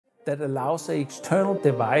that allows an external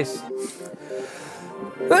device.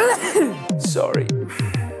 Sorry.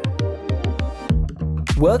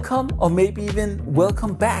 Welcome, or maybe even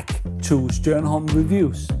welcome back to Stjernholm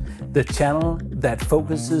Reviews, the channel that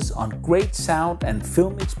focuses on great sound and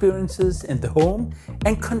film experiences in the home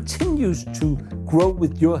and continues to grow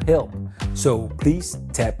with your help. So please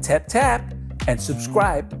tap and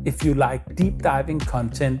subscribe if you like deep diving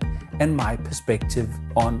content and my perspective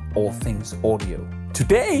on all things audio.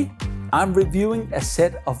 Today, I'm reviewing a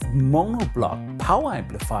set of monoblock power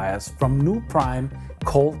amplifiers from Nuprime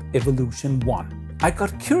called Evolution 1. I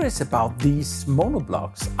got curious about these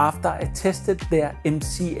monoblocks after I tested their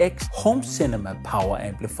MCX home cinema power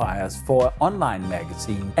amplifiers for an online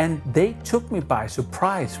magazine, and they took me by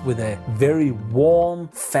surprise with a very warm,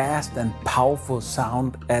 fast and powerful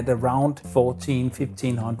sound at around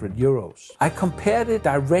 1,500 euros. I compared it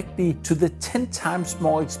directly to the 10 times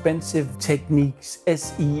more expensive Technics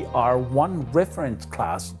SER1 reference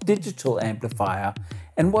class digital amplifier,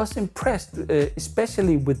 and was impressed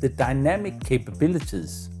especially with the dynamic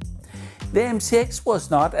capabilities. The MCX was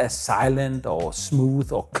not as silent or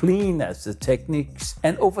smooth or clean as the Technics,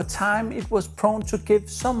 and over time it was prone to give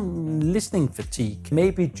some listening fatigue,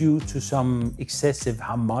 maybe due to some excessive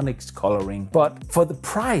harmonics coloring. But for the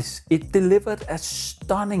price, it delivered a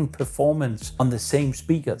stunning performance on the same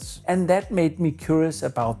speakers. And that made me curious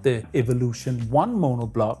about the Evolution 1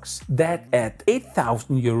 monoblocks that at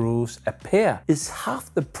 8,000 euros a pair is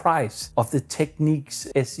half the price of the Technics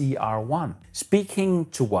SER1. Speaking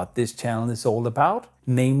to what this channel is all about,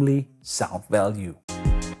 namely sound value.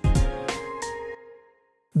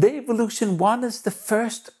 The Evolution 1 is the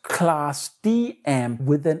first Class D amp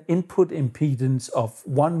with an input impedance of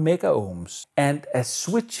 1 megaohms and a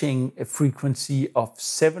switching frequency of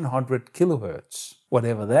 700 kilohertz.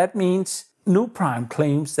 Whatever that means, Nuprime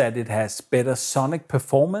claims that it has better sonic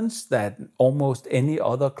performance than almost any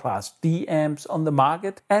other Class D amps on the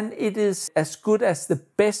market, and it is as good as the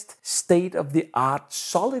best state-of-the-art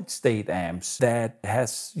solid-state amps that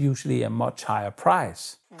has usually a much higher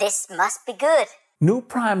price. This must be good.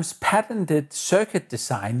 Nuprime's patented circuit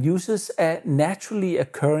design uses a naturally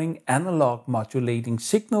occurring analog modulating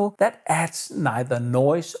signal that adds neither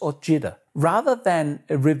noise or jitter. Rather than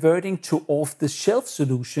reverting to off-the-shelf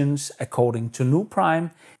solutions, according to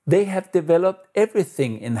Nuprime, they have developed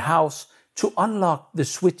everything in-house to unlock the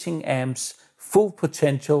switching amp's full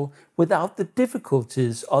potential without the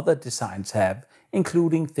difficulties other designs have,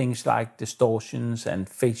 including things like distortions and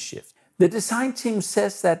phase shift. The design team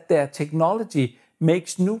says that their technology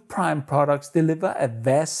makes Nuprime products deliver a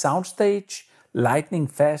vast soundstage,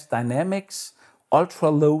 lightning-fast dynamics,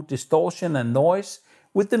 ultra-low distortion and noise,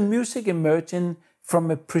 with the music emerging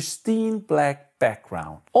from a pristine black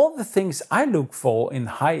background. All the things I look for in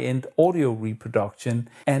high-end audio reproduction,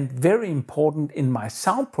 and very important in my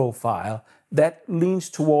sound profile that leans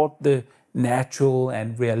toward the natural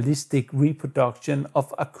and realistic reproduction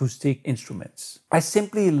of acoustic instruments. I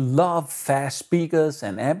simply love fast speakers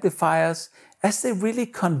and amplifiers as they really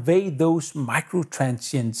convey those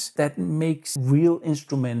micro-transients that makes real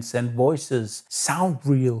instruments and voices sound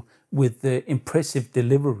real with the impressive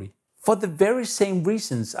delivery. For the very same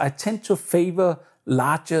reasons, I tend to favor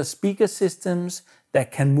larger speaker systems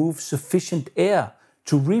that can move sufficient air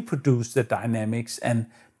to reproduce the dynamics and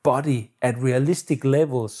body at realistic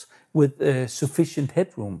levels with sufficient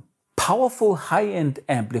headroom. Powerful high-end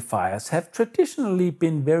amplifiers have traditionally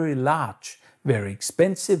been very large, very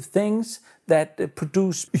expensive things that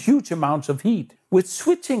produce huge amounts of heat. With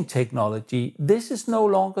switching technology, this is no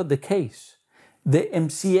longer the case. The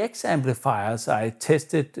MCX amplifiers I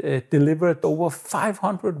tested delivered over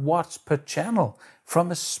 500 watts per channel from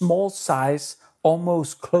a small size,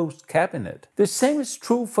 almost closed cabinet. The same is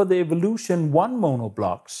true for the Evolution 1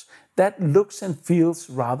 monoblocks that looks and feels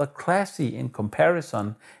rather classy in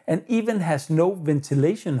comparison and even has no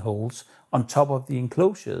ventilation holes on top of the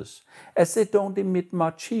enclosures, as they don't emit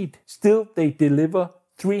much heat. Still, they deliver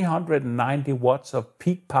 390 watts of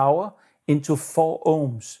peak power into 4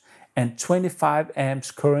 ohms and 25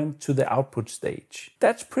 amps current to the output stage.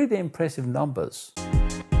 That's pretty impressive numbers.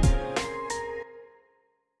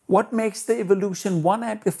 What makes the Evolution 1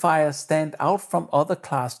 amplifier stand out from other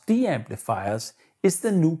Class D amplifiers is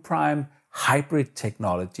the Nuprime hybrid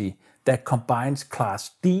technology that combines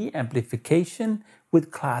Class D amplification with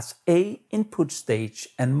Class A input stage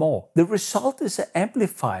and more. The result is an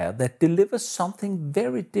amplifier that delivers something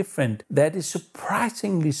very different that is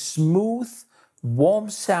surprisingly smooth, warm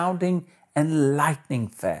sounding and lightning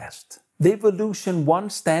fast. The Evolution 1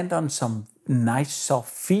 stand on some nice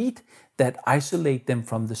soft feet that isolate them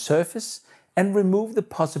from the surface and remove the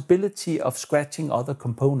possibility of scratching other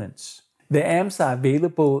components. The amps are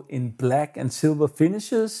available in black and silver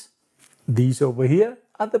finishes. These over here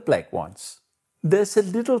are the black ones. There's a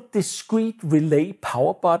little discrete relay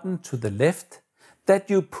power button to the left that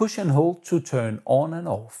you push and hold to turn on and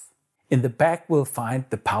off. In the back we'll find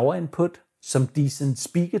the power input, some decent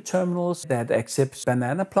speaker terminals that accept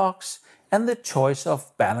banana plugs, and the choice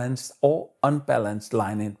of balanced or unbalanced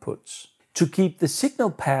line inputs. To keep the signal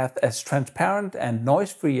path as transparent and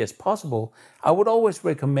noise-free as possible, I would always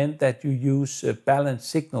recommend that you use balanced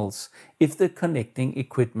signals if the connecting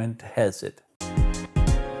equipment has it.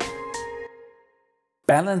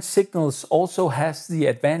 Balanced signals also has the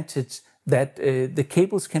advantage that the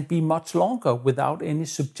cables can be much longer without any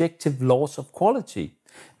subjective loss of quality.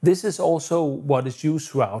 This is also what is used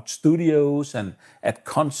throughout studios and at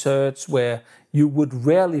concerts where you would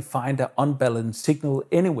rarely find an unbalanced signal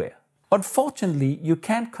anywhere. Unfortunately, you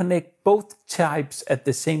can't connect both types at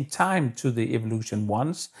the same time to the Evolution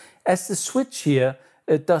 1s, as the switch here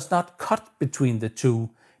does not cut between the two,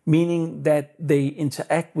 meaning that they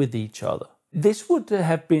interact with each other. This would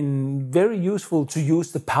have been very useful to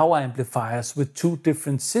use the power amplifiers with two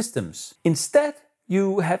different systems. Instead,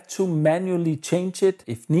 you have to manually change it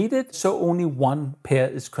if needed, so only one pair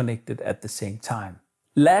is connected at the same time.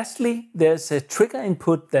 Lastly, there's a trigger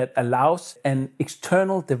input that allows an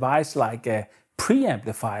external device like a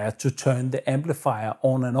preamplifier to turn the amplifier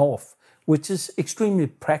on and off, which is extremely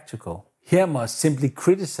practical. Here I must simply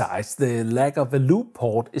criticize the lack of a loop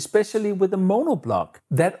port, especially with a monoblock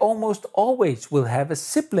that almost always will have a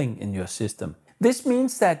sibling in your system. This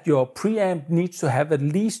means that your preamp needs to have at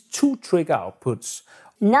least two trigger outputs.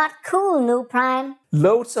 Not cool, Nuprime.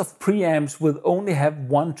 Loads of preamps will only have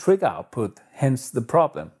one trigger output, hence the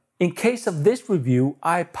problem. In case of this review,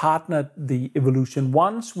 I partnered the Evolution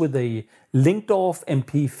 1s with a Linkdorf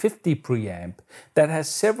MP50 preamp that has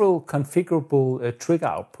several configurable trigger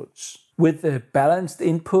outputs. With balanced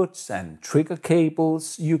inputs and trigger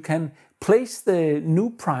cables, you can place the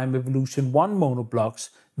Nuprime Evolution 1 monoblocks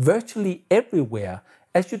virtually everywhere,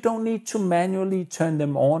 as you don't need to manually turn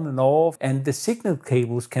them on and off, and the signal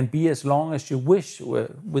cables can be as long as you wish,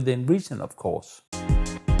 within reason of course.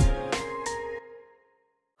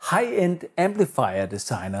 High-end amplifier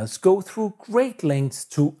designers go through great lengths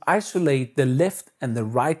to isolate the left and the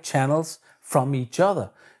right channels from each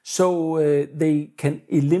other, so they can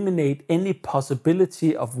eliminate any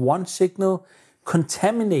possibility of one signal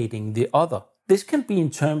contaminating the other. This can be in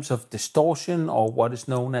terms of distortion or what is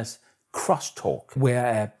known as crosstalk, where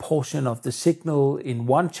a portion of the signal in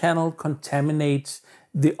one channel contaminates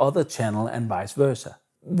the other channel and vice versa.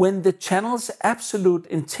 When the channel's absolute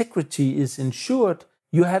integrity is ensured,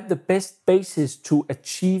 you have the best basis to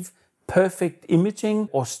achieve perfect imaging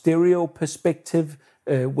or stereo perspective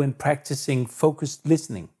when practicing focused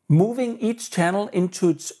listening. Moving each channel into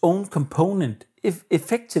its own component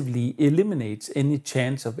effectively eliminates any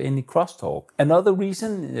chance of any crosstalk. Another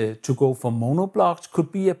reason to go for monoblocks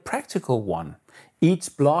could be a practical one. Each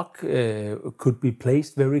block could be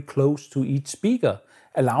placed very close to each speaker,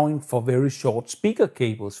 allowing for very short speaker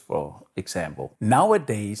cables, for example.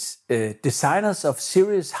 Nowadays, designers of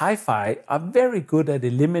serious hi-fi are very good at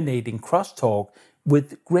eliminating crosstalk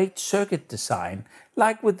with great circuit design,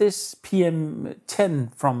 like with this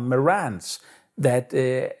PM10 from Marantz, that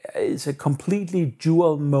is a completely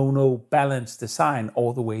dual mono balanced design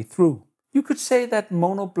all the way through. You could say that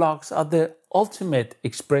monoblocks are the ultimate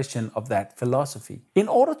expression of that philosophy. In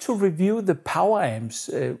order to review the power amps,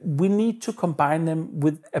 we need to combine them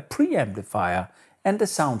with a preamplifier and a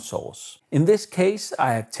sound source. In this case,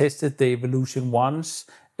 I have tested the Evolution 1s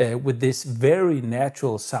with this very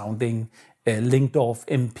natural sounding Linkdorf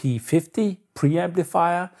MP50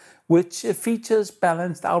 preamplifier, which features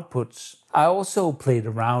balanced outputs. I also played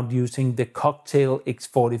around using the Cocktail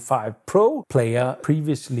X45 Pro player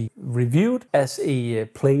previously reviewed as a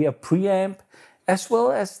player preamp, as well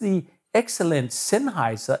as the excellent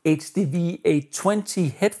Sennheiser HDV 820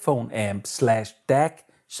 headphone amp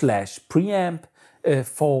 /DAC/preamp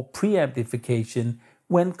for preamplification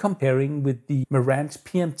when comparing with the Marantz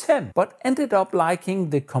PM10, but ended up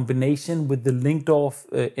liking the combination with the Linkdorf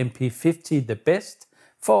MP50 the best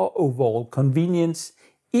for overall convenience,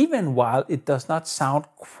 even while it does not sound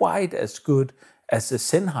quite as good as the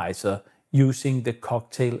Sennheiser using the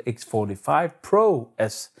Cocktail X45 Pro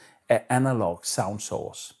as an analog sound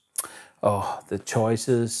source. Oh, the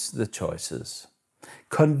choices, the choices.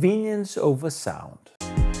 Convenience over sound.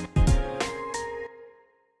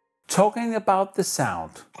 Talking about the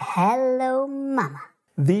sound. Hello, mama.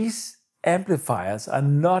 These amplifiers are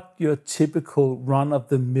not your typical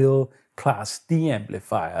run-of-the-mill Class D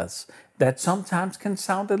amplifiers that sometimes can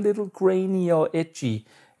sound a little grainy or edgy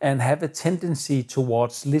and have a tendency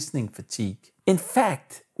towards listening fatigue. In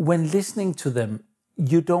fact, when listening to them,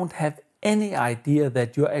 you don't have any idea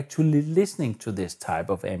that you're actually listening to this type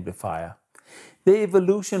of amplifier. The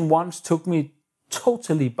evolution once took me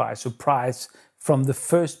totally by surprise from the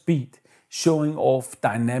first beat, showing off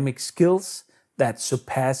dynamic skills that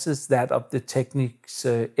surpasses that of the Technics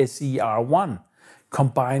SE-R1,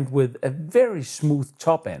 combined with a very smooth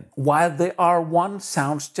top end. While the R1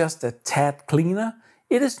 sounds just a tad cleaner,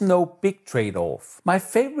 it is no big trade-off. My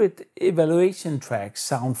favorite evaluation tracks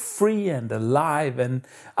sound free and alive, and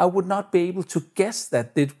I would not be able to guess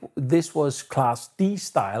that this was Class D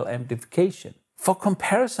style amplification. For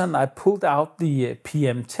comparison, I pulled out the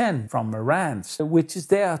PM10 from Marantz, which is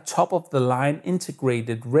their top-of-the-line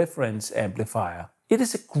integrated reference amplifier. It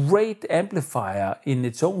is a great amplifier in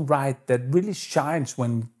its own right that really shines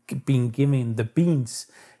when being given the beans,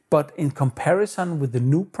 but in comparison with the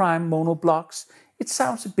Nuprime monoblocks, it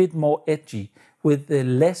sounds a bit more edgy, with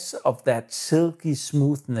less of that silky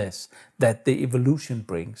smoothness that the Evolution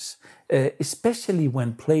brings, especially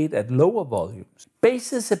when played at lower volumes.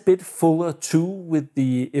 Bass is a bit fuller too with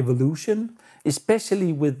the Evolution,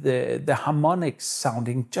 especially with the harmonics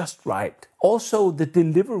sounding just right. Also, the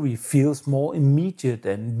delivery feels more immediate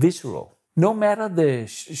and visceral. No matter the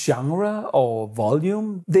genre or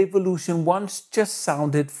volume, the Evolution once just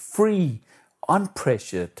sounded free,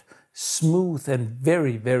 unpressured, smooth and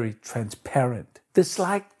very, very transparent. The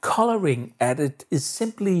slight coloring added is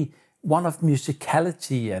simply one of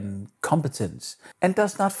musicality and competence and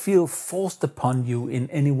does not feel forced upon you in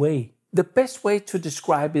any way. The best way to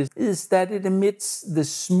describe it is that it emits the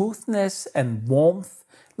smoothness and warmth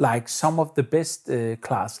like some of the best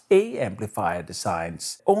Class A amplifier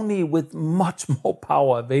designs, only with much more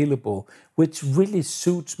power available, which really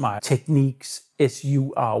suits my Technics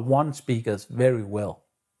SU-R1 speakers very well.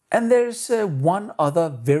 And there's one other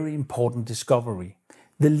very important discovery.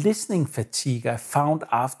 The listening fatigue I found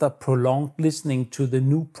after prolonged listening to the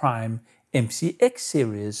Nuprime MCX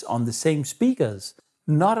Series on the same speakers,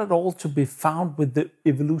 not at all to be found with the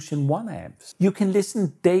Evolution 1 amps. You can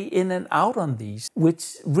listen day in and out on these,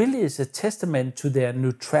 which really is a testament to their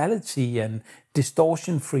neutrality and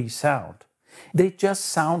distortion-free sound. They just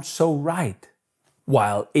sound so right.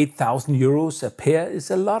 While 8,000 euros a pair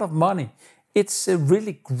is a lot of money, it's a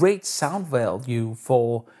really great sound value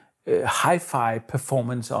for hi-fi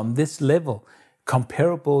performance on this level,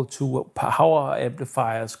 comparable to power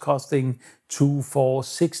amplifiers costing 2, 4,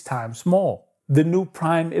 6 times more. The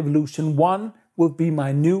Nuprime Evolution 1 will be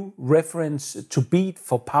my new reference to beat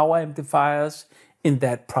for power amplifiers in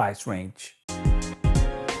that price range.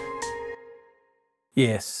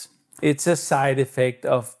 Yes, it's a side effect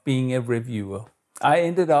of being a reviewer. I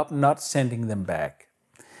ended up not sending them back.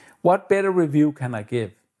 What better review can I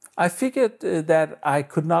give? I figured that I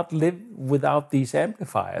could not live without these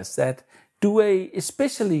amplifiers that do a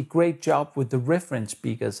especially great job with the reference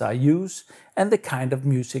speakers I use and the kind of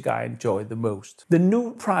music I enjoy the most. The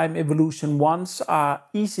Nuprime Evolution 1s are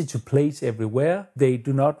easy to place everywhere. They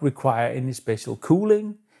do not require any special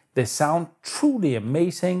cooling. They sound truly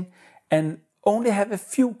amazing and only have a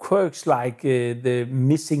few quirks like the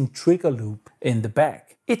missing trigger loop in the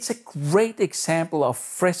back. It's a great example of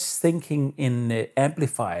fresh thinking in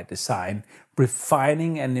amplifier design,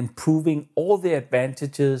 refining and improving all the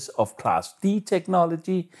advantages of Class D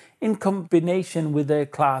technology in combination with a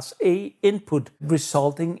Class A input,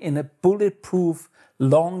 resulting in a bulletproof,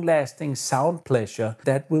 long-lasting sound pleasure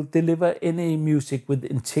that will deliver any music with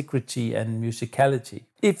integrity and musicality.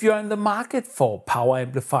 If you're in the market for power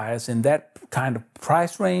amplifiers in that kind of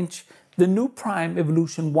price range, the Nuprime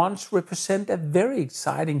Evolution 1s represent a very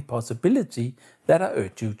exciting possibility that I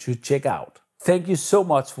urge you to check out. Thank you so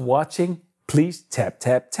much for watching. Please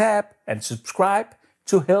tap and subscribe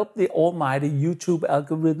to help the almighty YouTube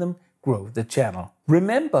algorithm grow the channel.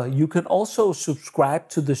 Remember, you can also subscribe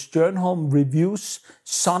to the Stjernholm Reviews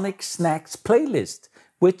Sonic Snacks playlist,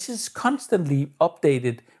 which is constantly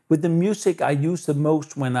updated with the music I use the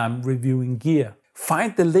most when I'm reviewing gear.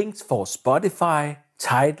 Find the links for Spotify,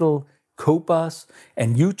 Tidal, Cobus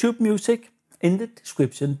and YouTube music in the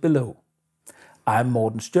description below. I'm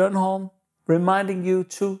Morten Stjernholm, reminding you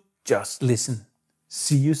to just listen.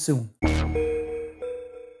 See you soon.